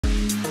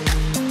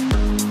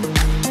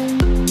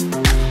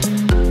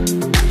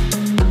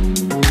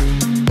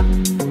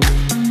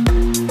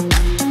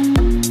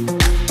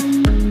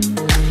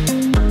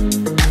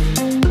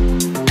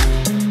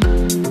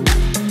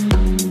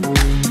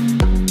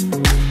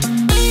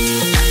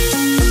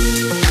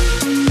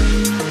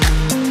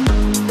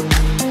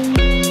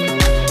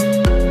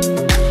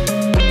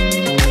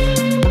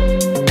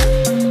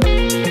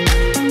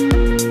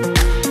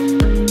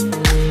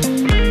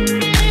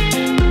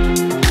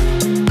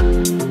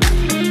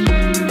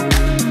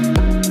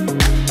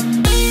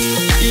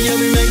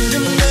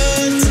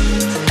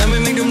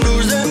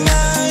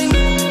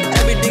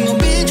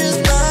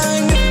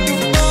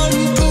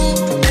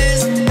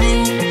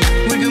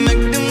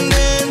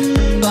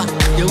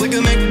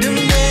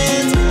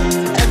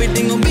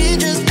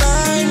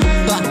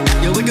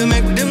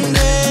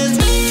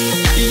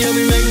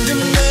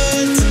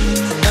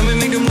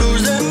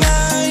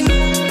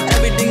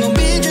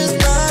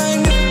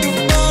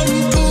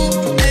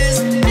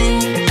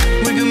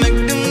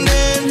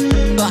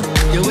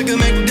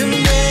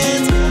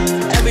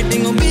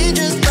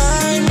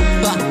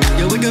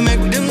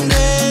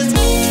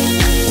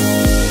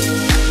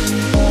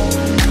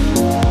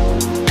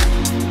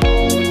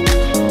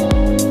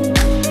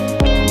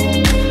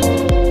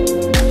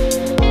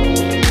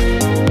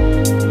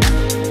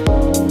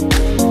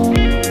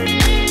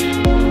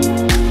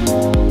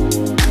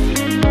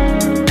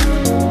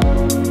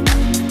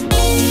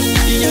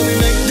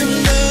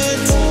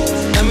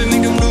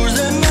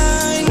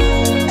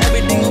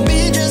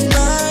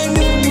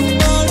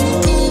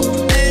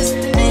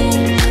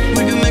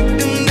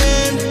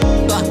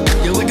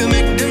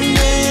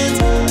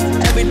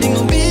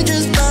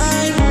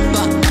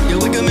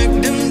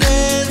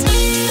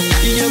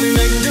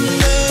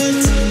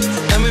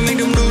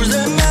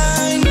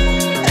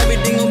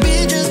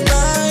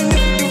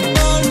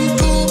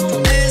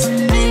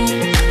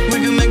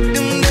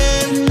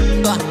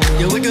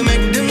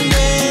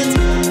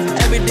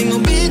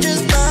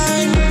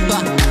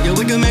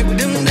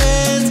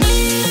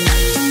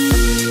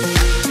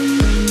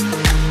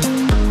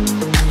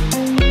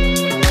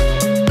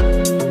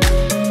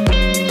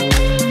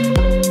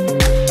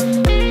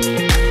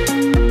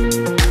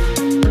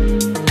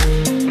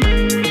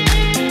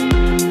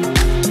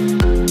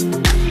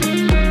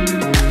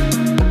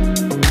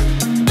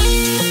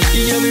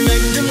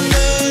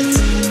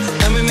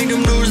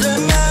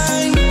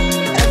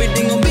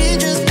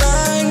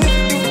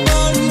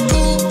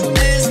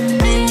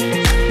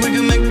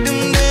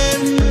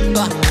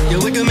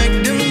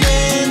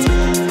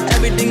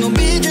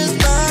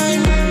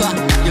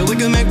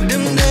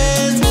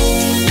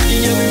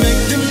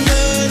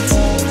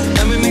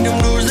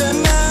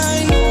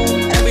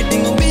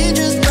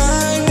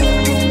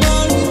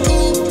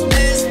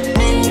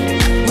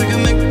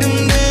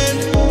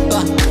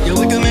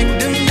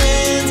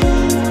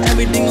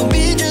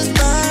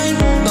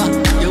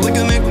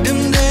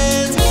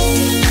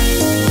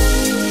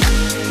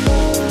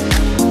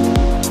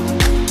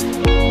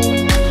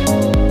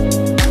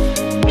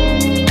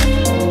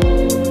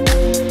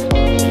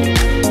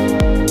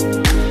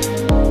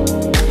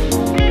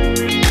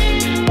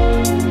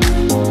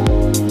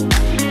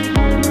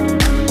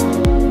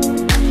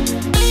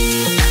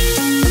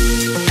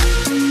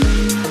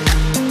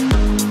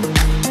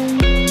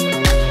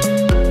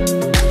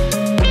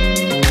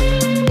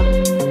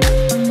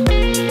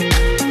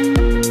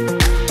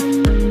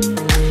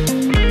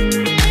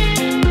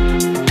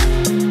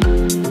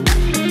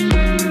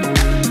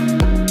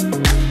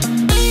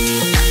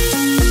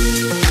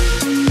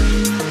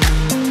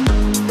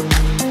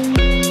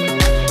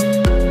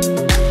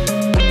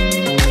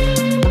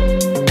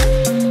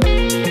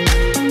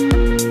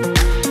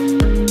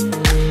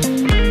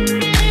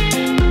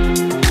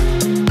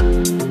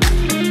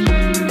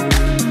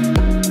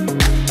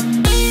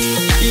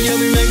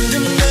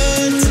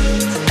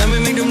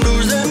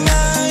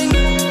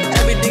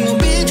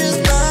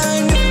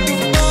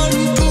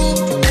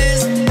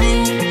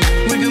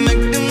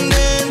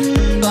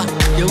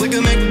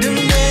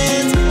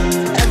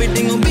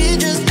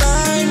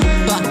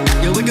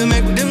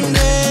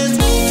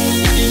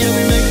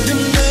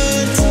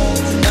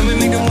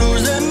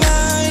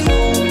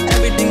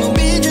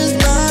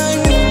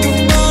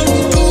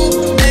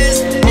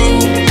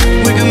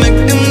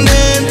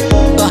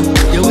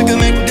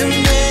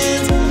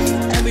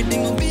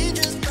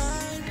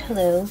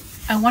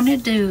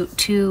wanted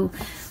to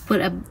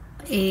put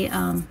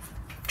a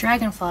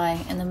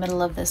dragonfly in the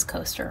middle of this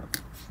coaster.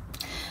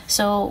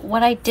 So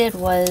what I did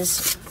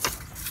was,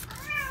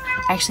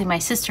 actually my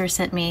sister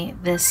sent me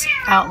this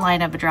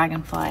outline of a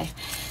dragonfly.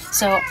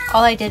 So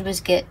all I did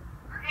was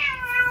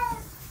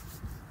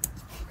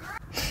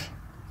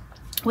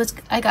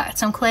I got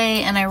some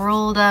clay and I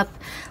rolled up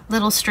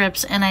little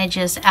strips and I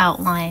just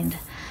outlined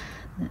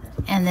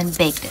and then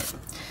baked it.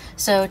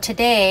 So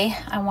today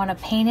I want to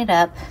paint it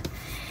up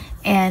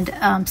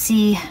and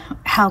see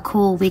how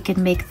cool we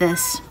can make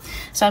this.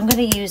 So I'm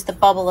going to use the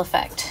bubble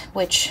effect,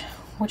 which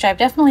I've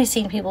definitely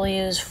seen people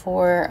use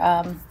for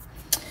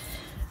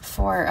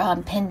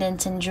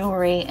pendants and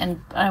jewelry,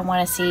 and I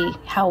want to see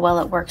how well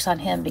it works on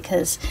him,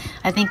 because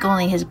I think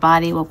only his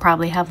body will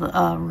probably have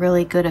a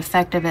really good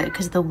effect of it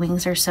because the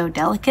wings are so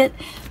delicate,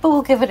 but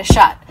we'll give it a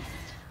shot.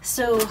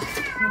 So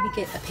let me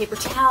get a paper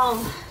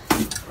towel.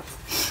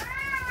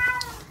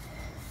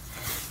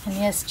 And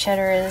yes,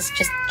 Cheddar is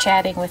just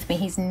chatting with me.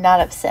 He's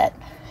not upset.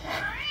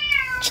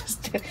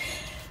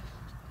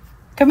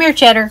 Come here,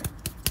 Cheddar.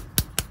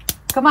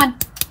 Come on.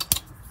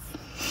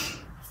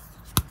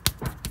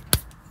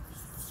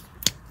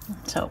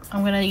 So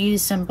I'm going to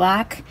use some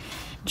black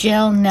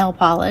gel nail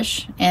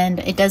polish, and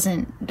it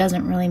doesn't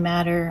really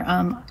matter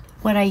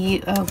what I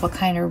use, what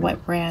kind or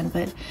what brand,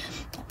 but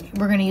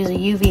we're going to use a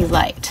UV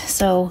light.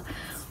 So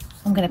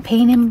I'm going to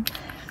paint him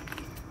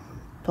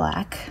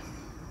black.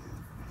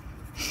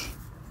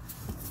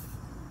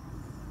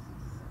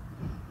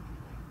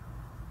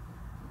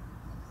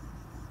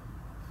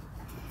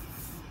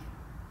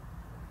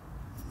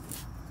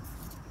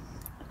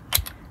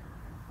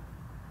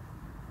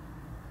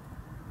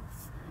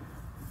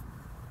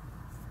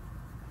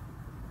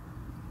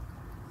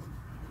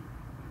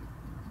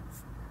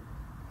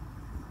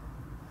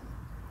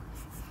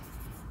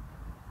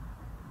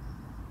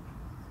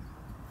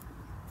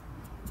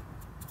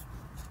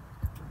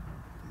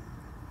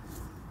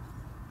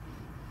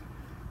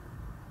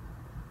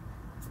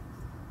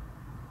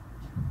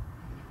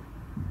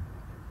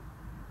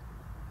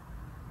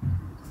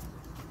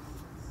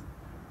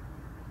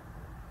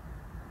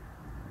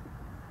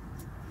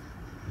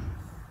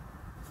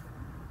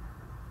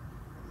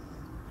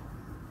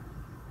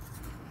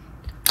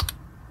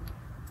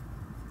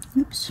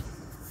 Oops.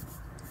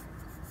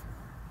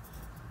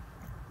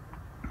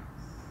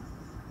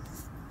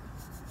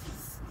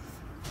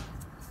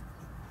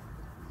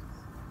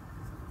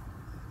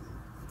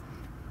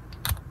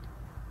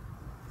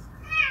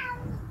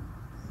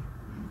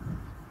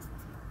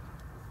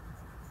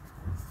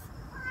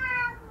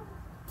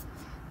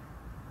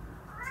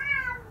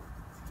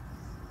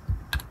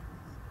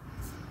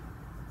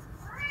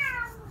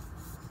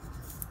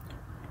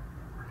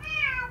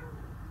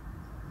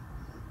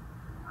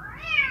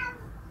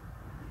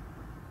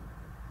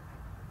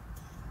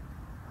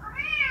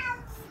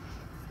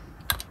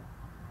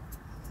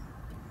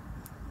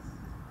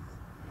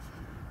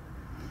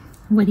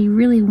 What he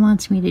really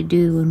wants me to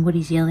do, and what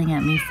he's yelling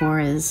at me for,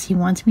 is he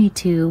wants me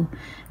to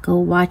go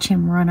watch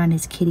him run on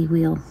his kitty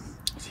wheel.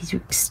 He's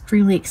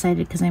extremely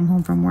excited because I'm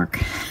home from work.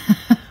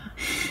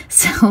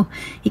 So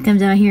he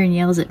comes out here and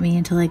yells at me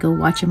until I go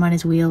watch him on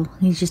his wheel.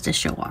 He's just a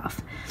show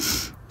off.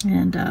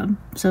 And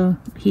so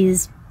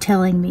he's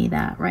telling me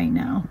that right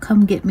now.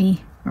 Come get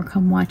me, or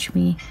come watch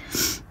me.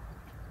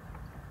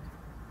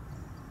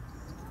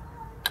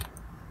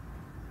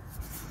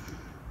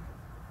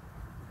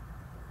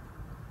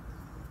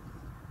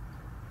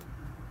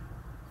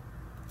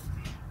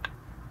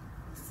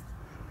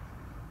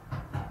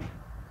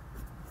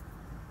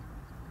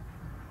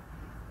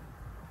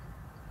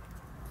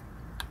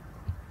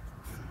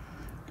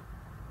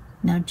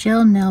 Now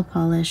gel nail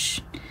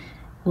polish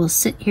will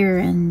sit here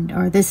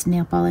or this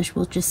nail polish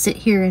will just sit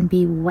here and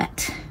be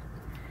wet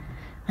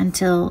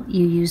until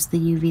you use the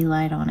UV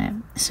light on it.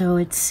 So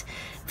if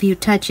you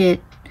touch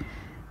it,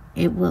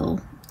 it will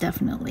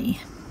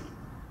definitely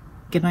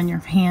get on your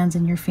hands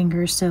and your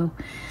fingers. So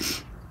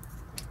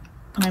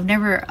I've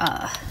never,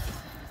 I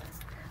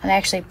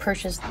actually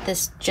purchased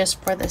this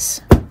just for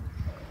this.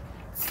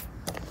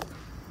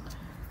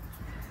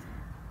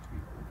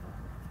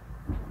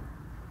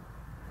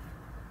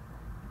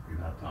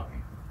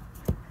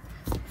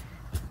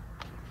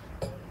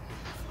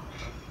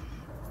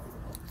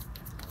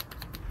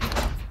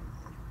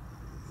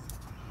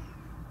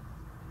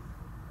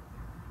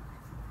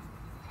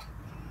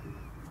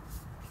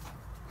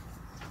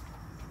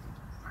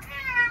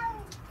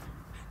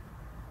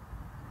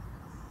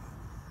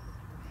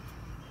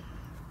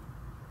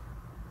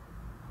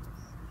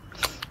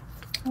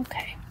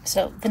 Okay,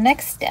 so the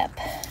next step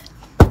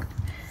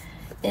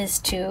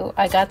is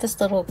I got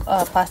this little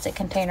plastic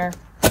container,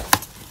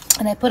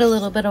 and I put a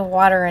little bit of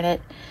water in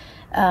it,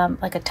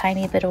 like a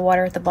tiny bit of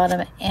water at the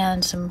bottom,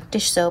 and some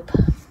dish soap.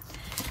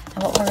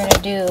 And what we're going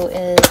to do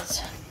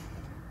is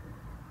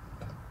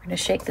we're going to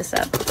shake this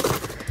up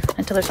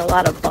until there's a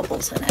lot of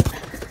bubbles in it.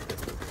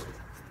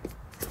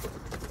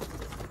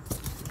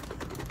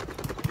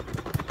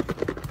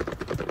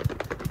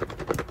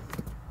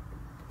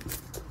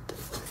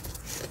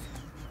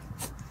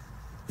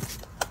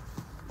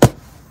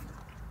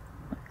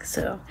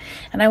 So,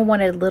 and I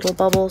wanted little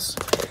bubbles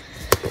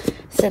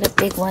instead of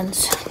big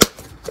ones.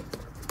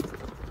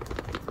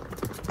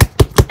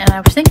 And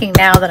I was thinking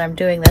now that I'm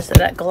doing this,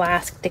 that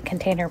glass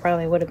container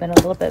probably would have been a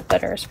little bit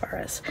better as far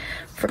as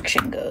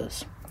friction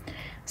goes.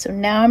 So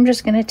now I'm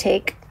just going to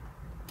take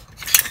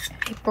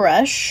a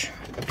brush,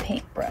 a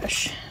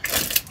paintbrush,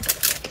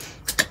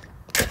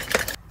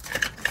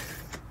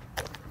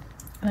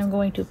 and I'm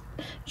going to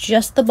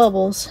just the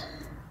bubbles,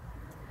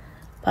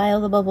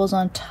 pile the bubbles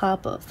on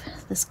top of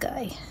this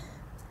guy,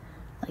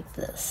 like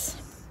this.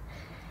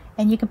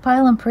 And you can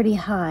pile them pretty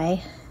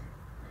high,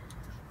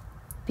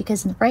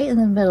 because right in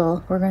the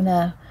middle, we're going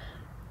to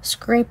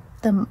scrape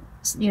them,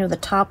 you know, the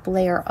top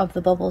layer of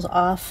the bubbles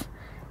off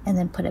and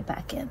then put it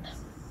back in.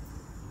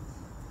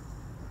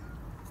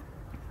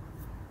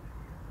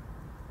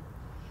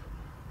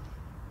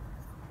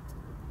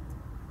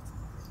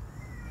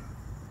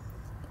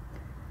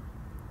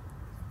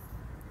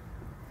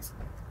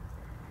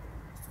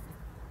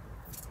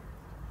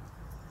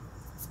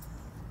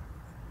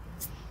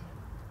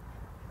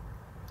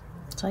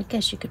 So I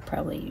guess you could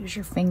probably use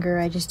your finger.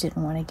 I just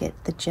didn't want to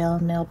get the gel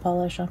nail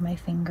polish on my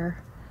finger.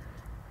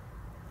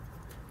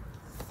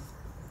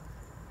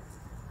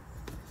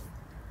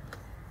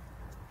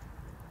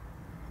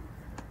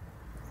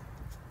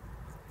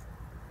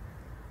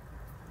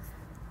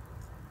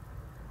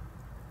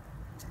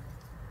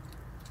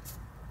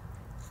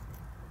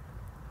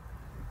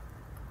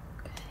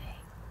 Okay.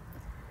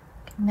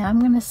 Now I'm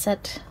going to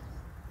set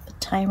the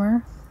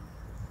timer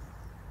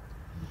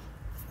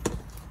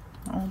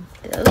on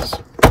this.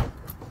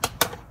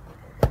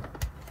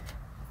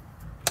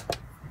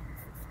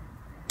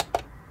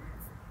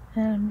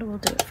 And we'll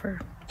do it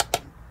for,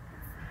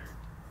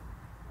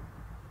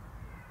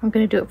 I'm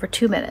going to do it for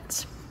 2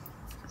 minutes.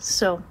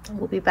 So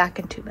we'll be back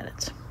in 2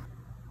 minutes.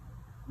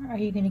 Are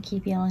you going to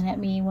keep yelling at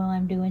me while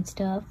I'm doing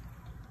stuff?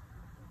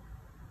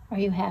 Are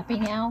you happy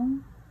now?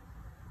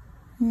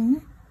 Hmm?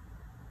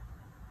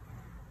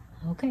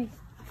 Okay.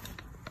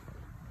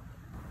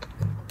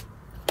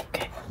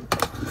 Okay.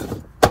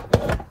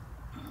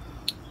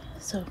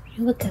 So if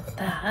you look at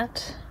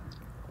that,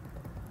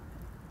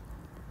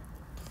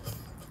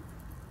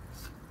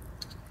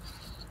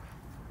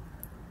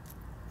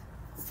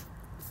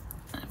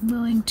 I'm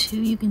going to,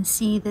 you can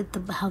see that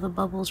how the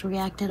bubbles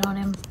reacted on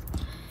him.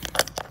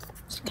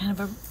 It's kind of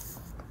a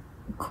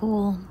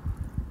cool,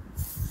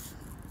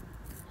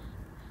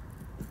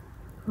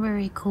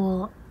 very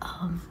cool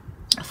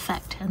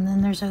effect. And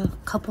then there's a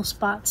couple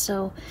spots,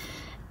 so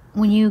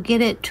when you get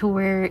it to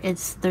where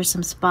there's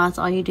some spots,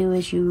 all you do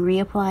is you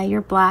reapply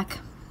your black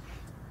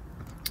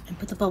and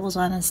put the bubbles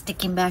on and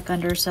stick him back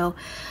under. So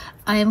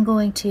I am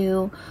going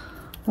to,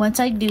 once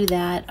I do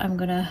that,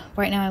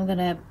 right now I'm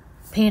gonna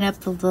paint up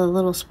the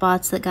little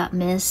spots that got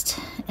missed,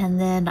 and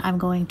then I'm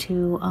going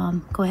to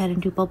go ahead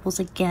and do bubbles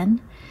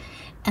again.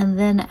 And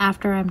then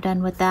after I'm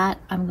done with that,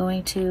 I'm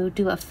going to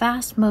do a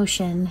fast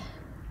motion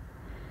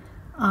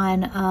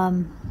on,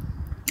 I'm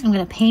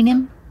gonna paint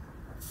him,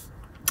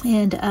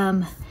 and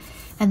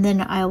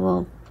then I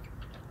will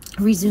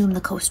resume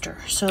the coaster.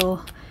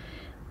 So,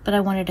 but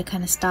I wanted to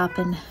kind of stop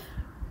and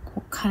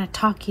kind of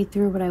talk you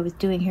through what I was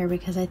doing here,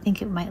 because I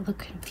think it might look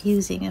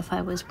confusing if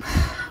I was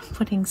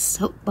putting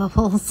soap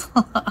bubbles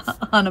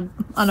on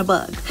a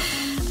bug.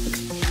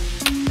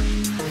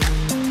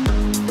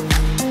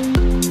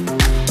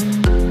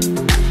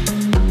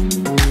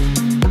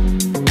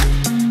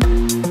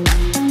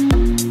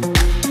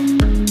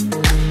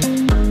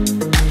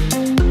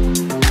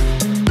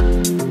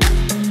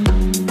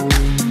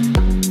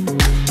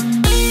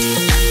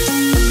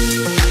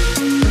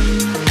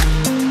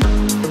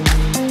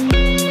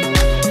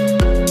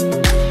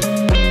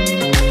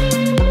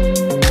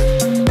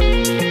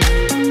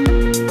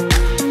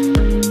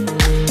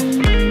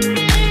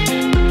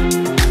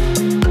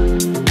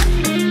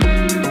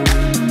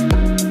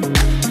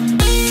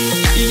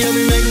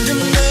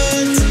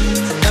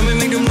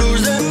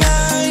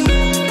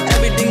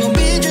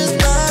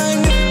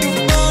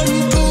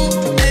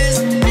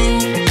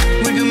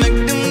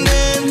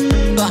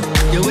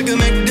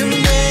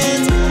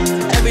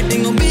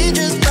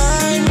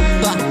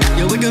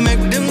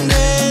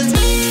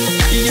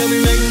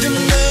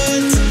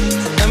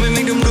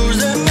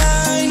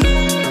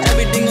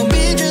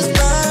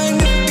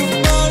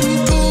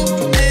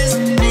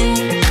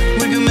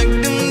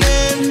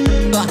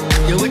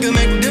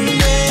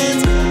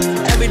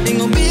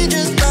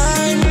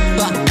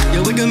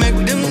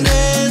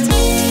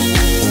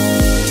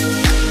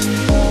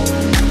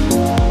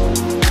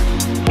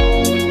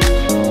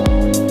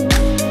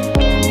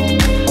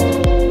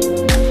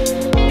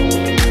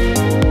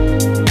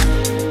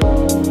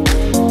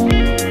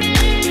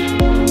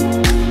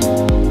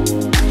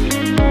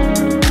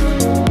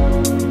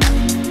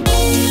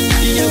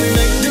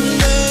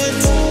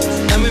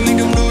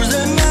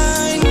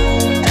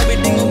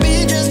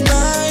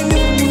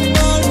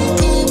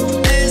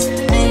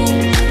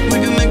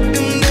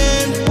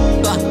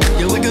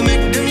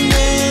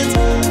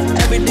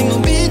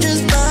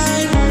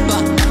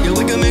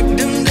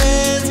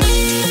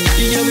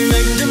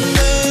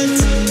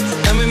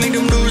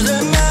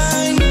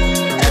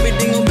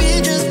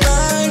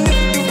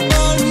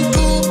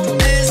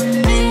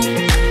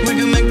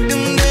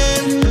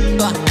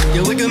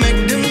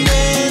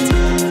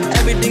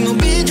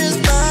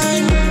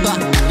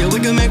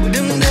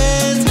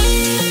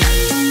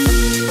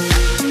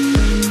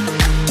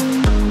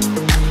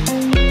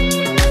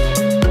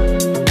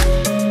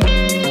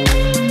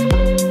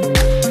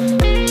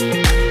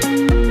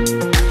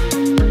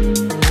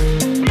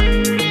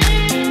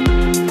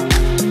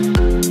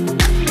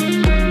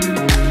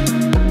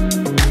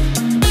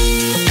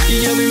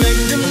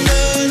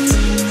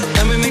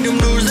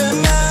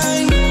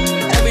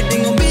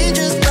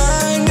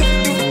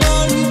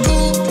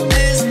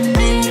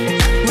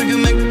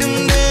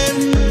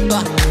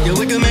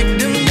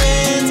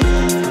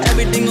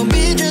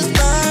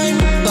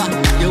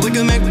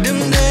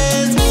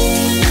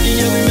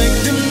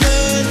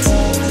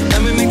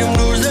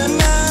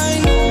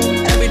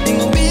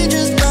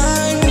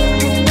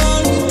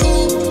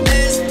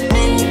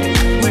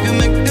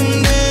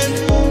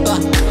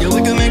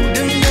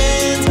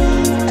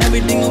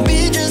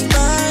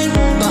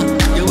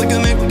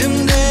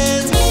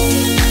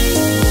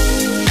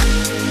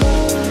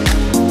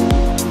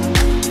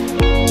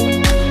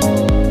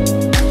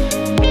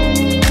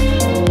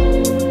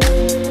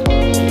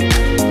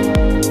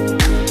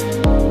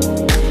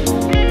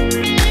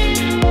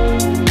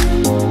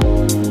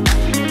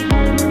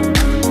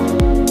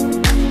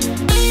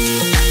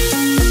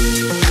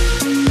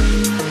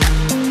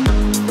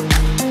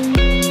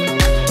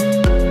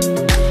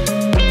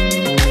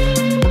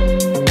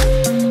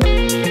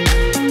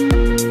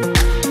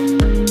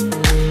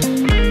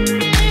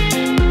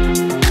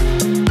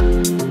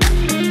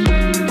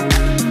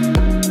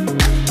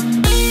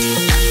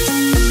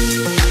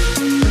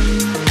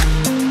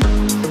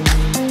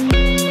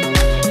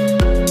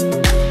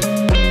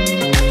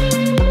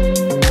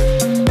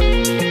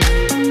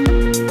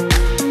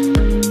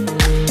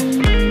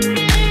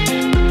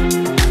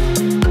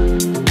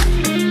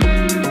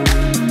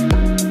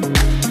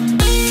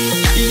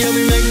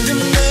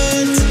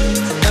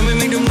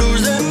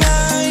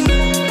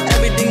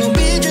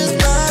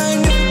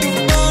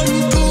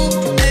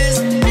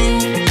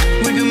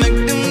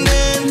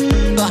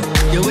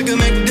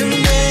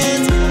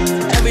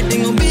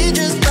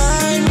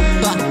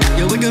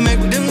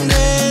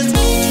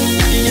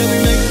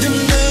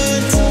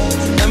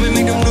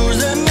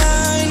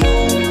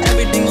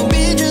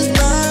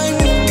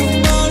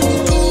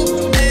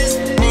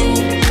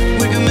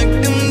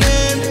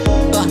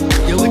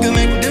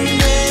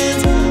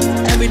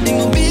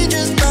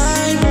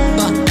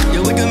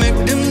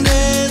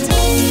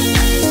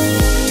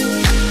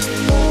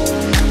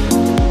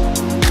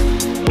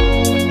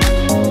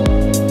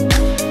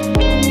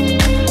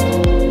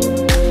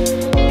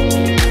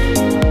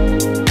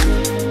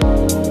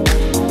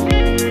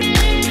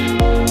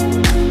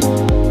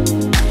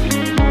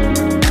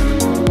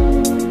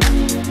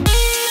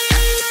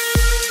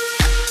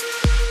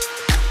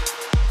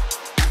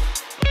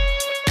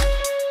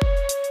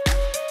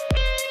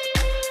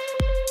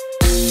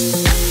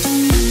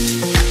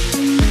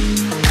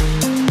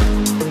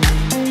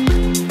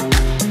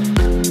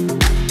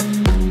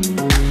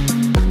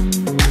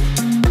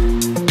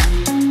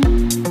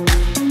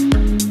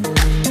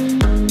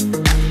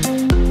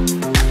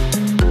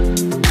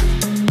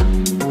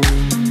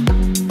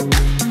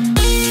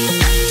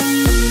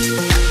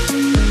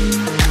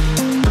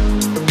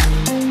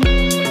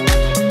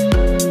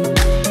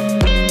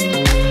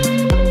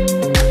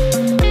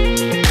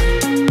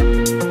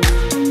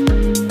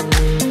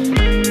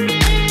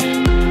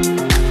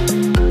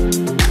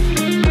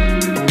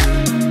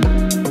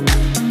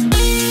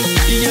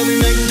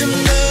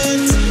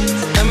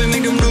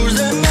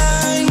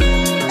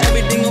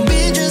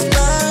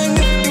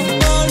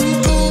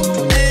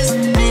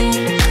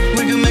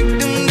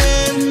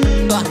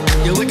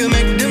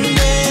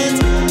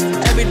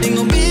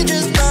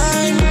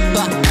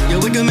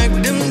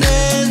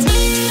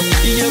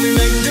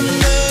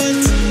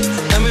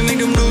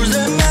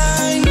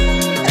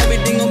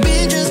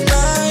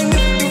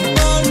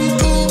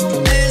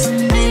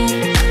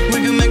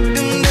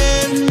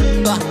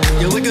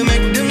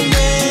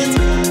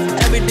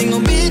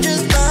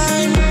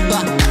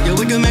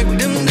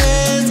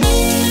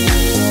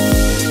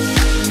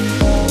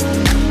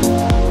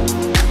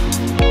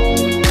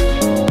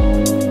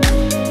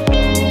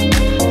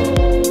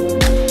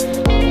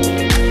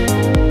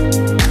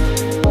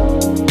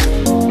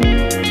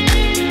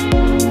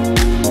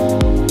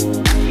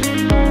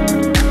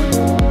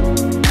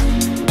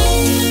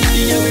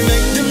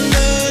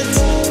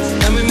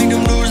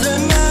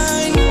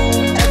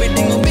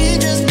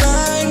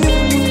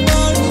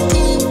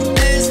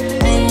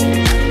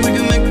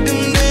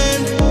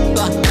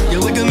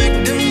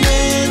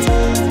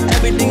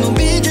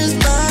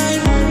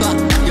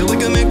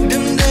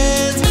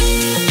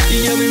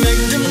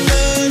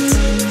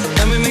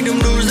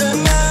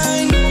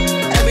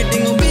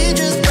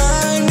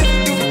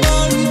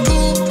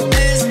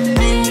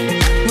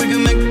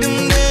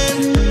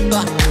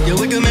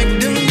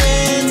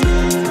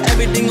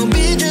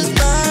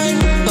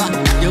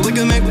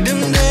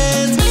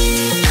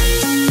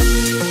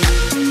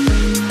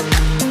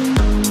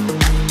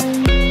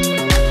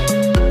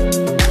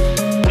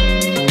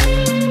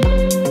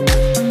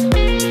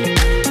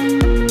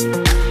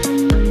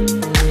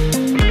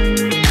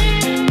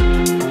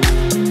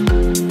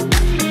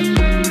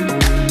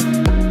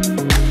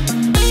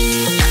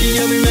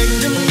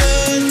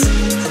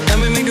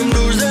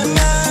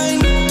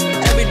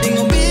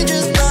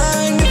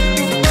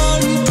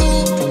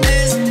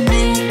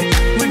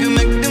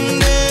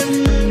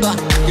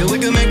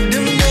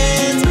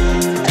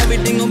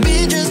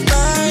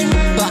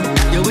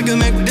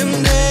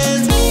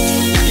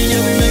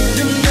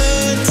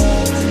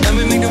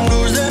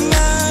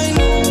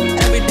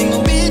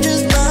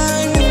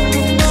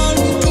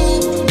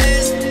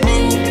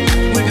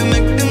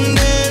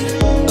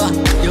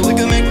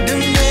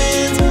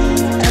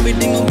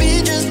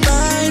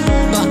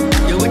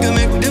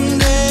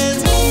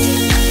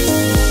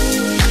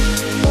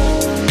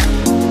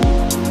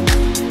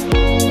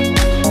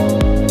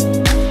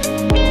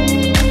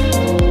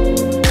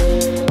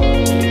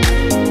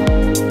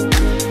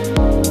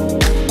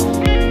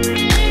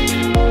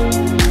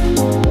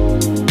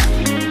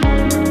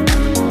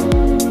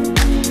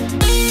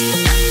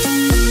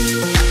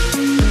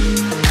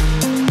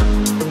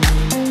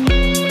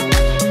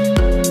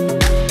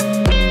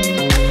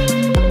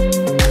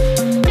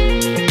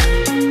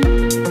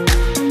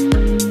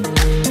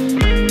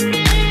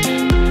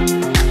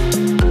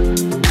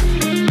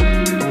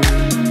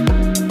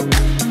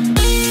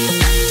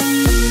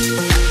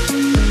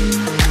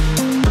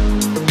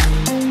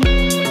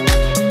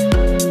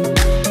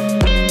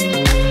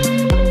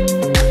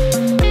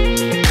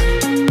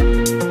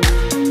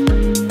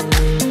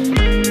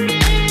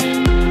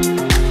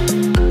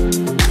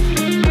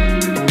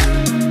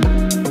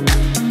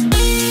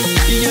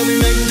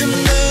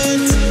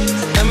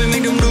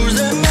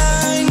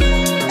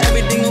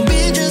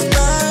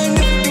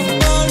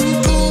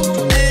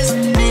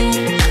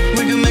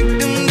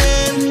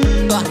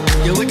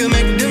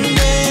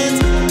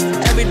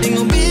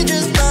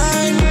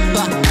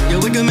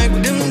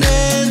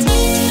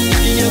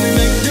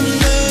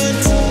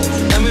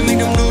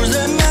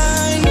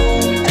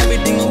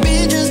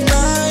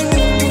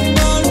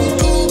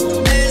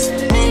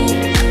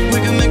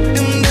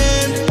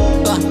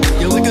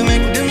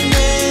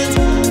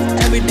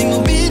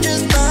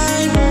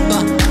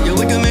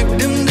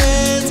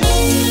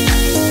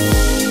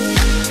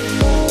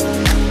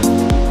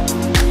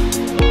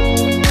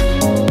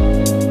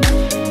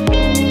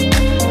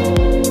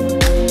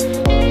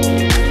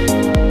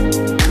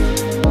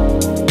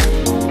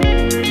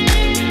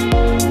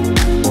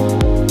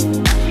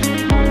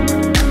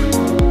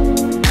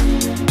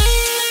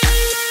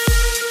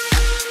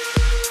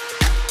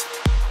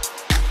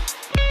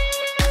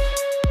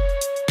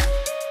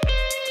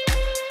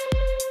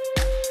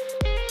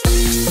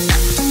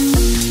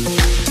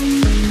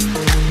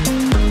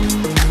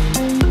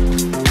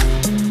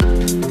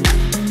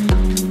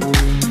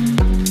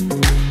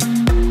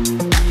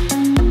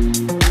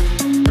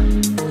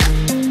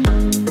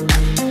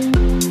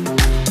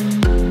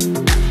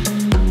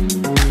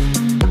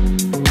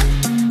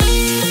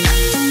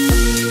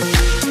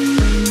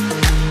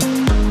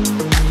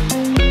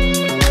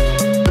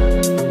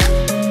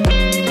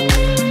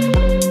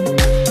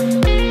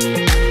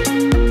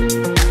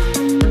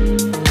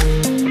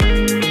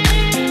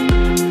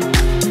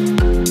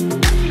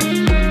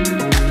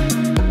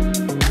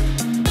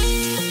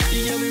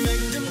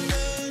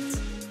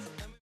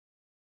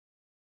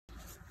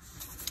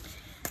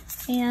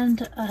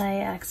 and I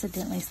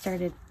accidentally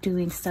started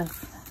doing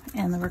stuff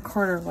and the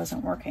recorder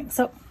wasn't working.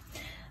 So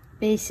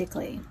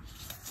basically,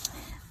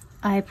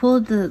 I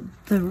pulled the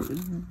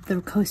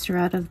coaster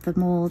out of the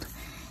mold,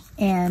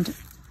 and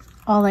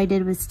all I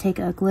did was take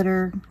a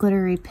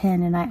glittery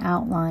pen and I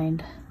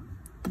outlined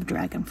the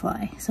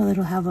dragonfly, so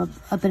it'll have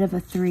a bit of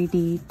a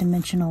 3D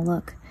dimensional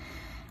look.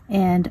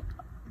 And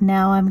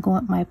now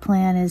my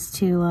plan is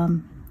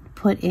to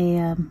put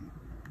a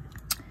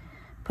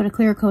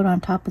clear coat on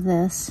top of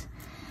this,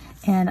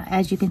 and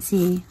as you can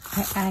see,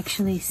 I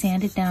actually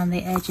sanded down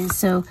the edges.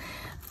 So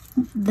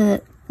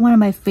one of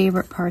my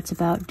favorite parts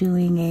about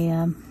doing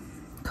a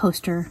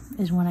coaster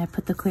is when I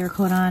put the clear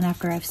coat on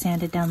after I've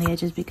sanded down the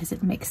edges, because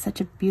it makes such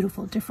a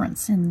beautiful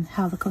difference in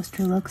how the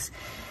coaster looks.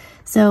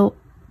 So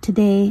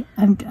today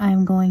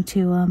I'm going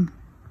to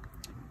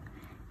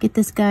get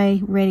this guy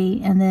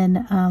ready, and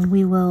then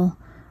we will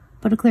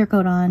put a clear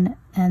coat on,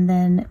 and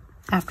then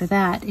after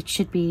that it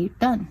should be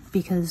done,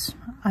 because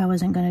I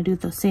wasn't going to do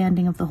the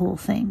sanding of the whole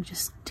thing,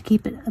 just to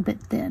keep it a bit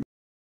thin.